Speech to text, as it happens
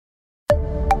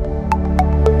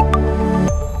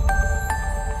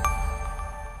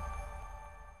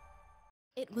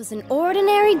It was an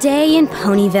ordinary day in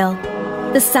Ponyville.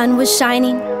 The sun was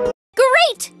shining.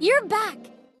 Great! You're back!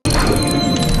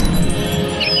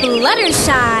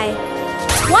 Fluttershy,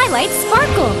 Twilight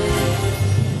Sparkle,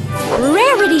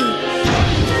 Rarity,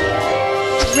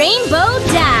 Rainbow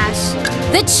Dash.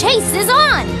 The chase is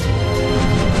on!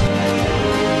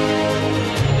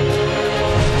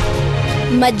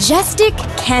 Majestic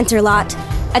Canterlot,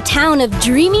 a town of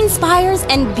dreaming spires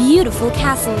and beautiful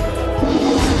castles.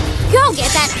 Go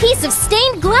get that piece of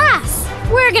stained glass!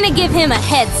 We're gonna give him a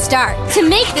head start to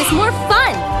make this more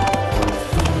fun!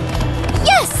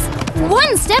 Yes!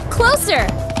 One step closer!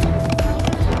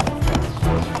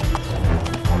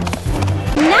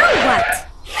 Now what?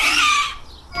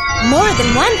 More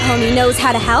than one pony knows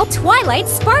how to help Twilight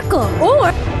Sparkle.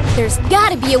 Or there's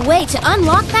gotta be a way to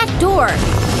unlock that door.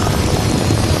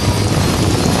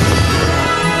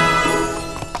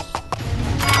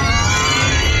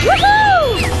 Woohoo!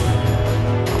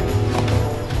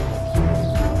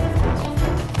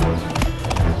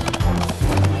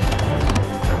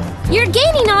 You're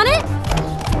gaining on it!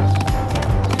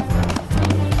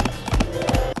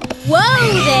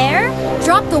 Whoa there!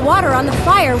 Drop the water on the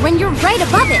fire when you're right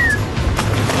above it.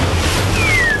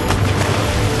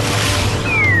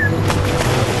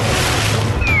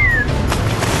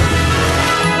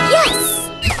 Yes!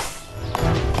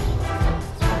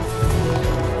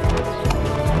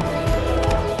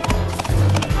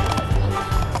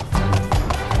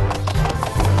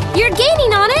 You're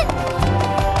gaining on it!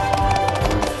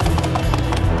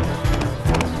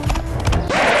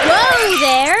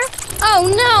 There? Oh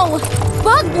no!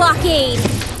 Bug blockade!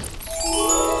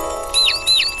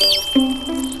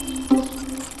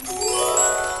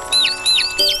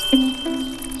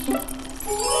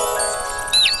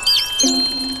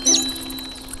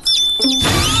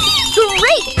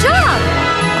 Great job!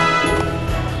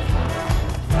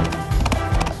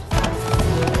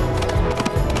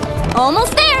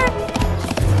 Almost there!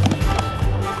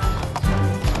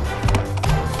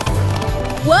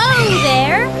 Whoa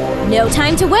there! No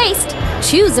time to waste.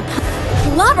 Choose a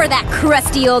clobber that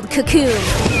crusty old cocoon.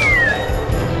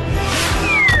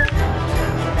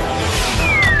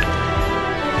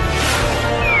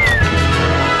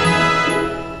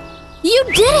 You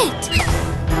did it!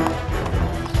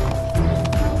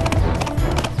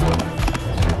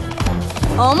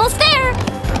 Almost there!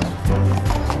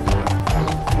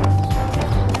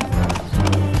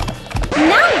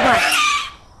 Now what?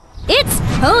 It's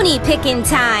pony picking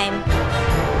time!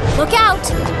 Look out!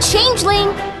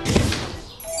 Changeling!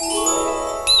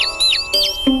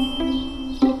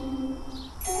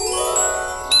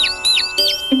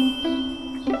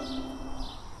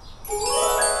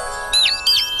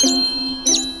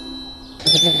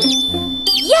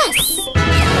 Yes!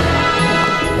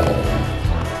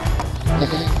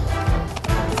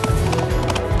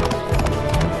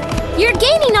 You're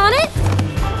gaining on it!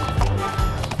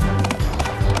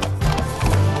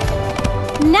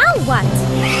 Now what?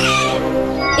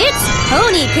 It's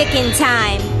pony picking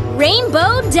time!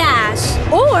 Rainbow Dash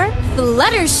or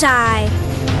Fluttershy.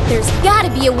 There's gotta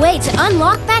be a way to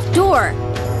unlock that door.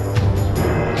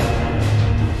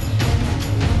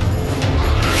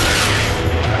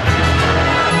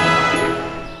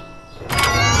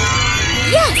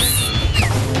 Yes!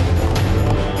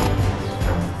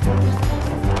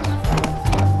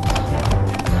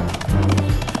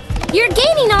 You're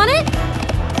gaining on it!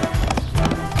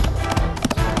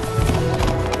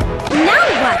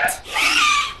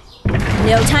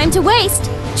 No time to waste.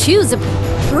 Choose a...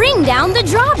 Bring down the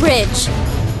drawbridge.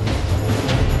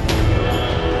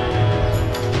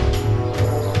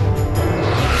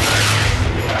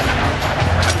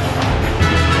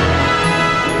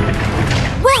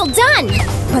 Well done!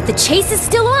 But the chase is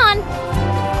still on.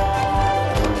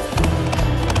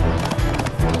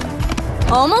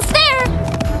 Almost there.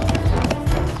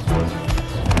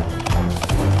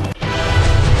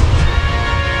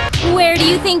 Where do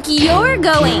you think you're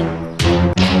going?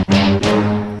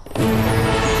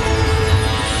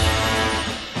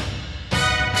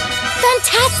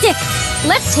 Fantastic!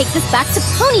 Let's take this back to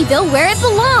Ponyville where it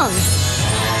belongs.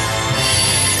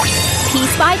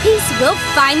 Piece by piece, we'll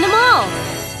find them all.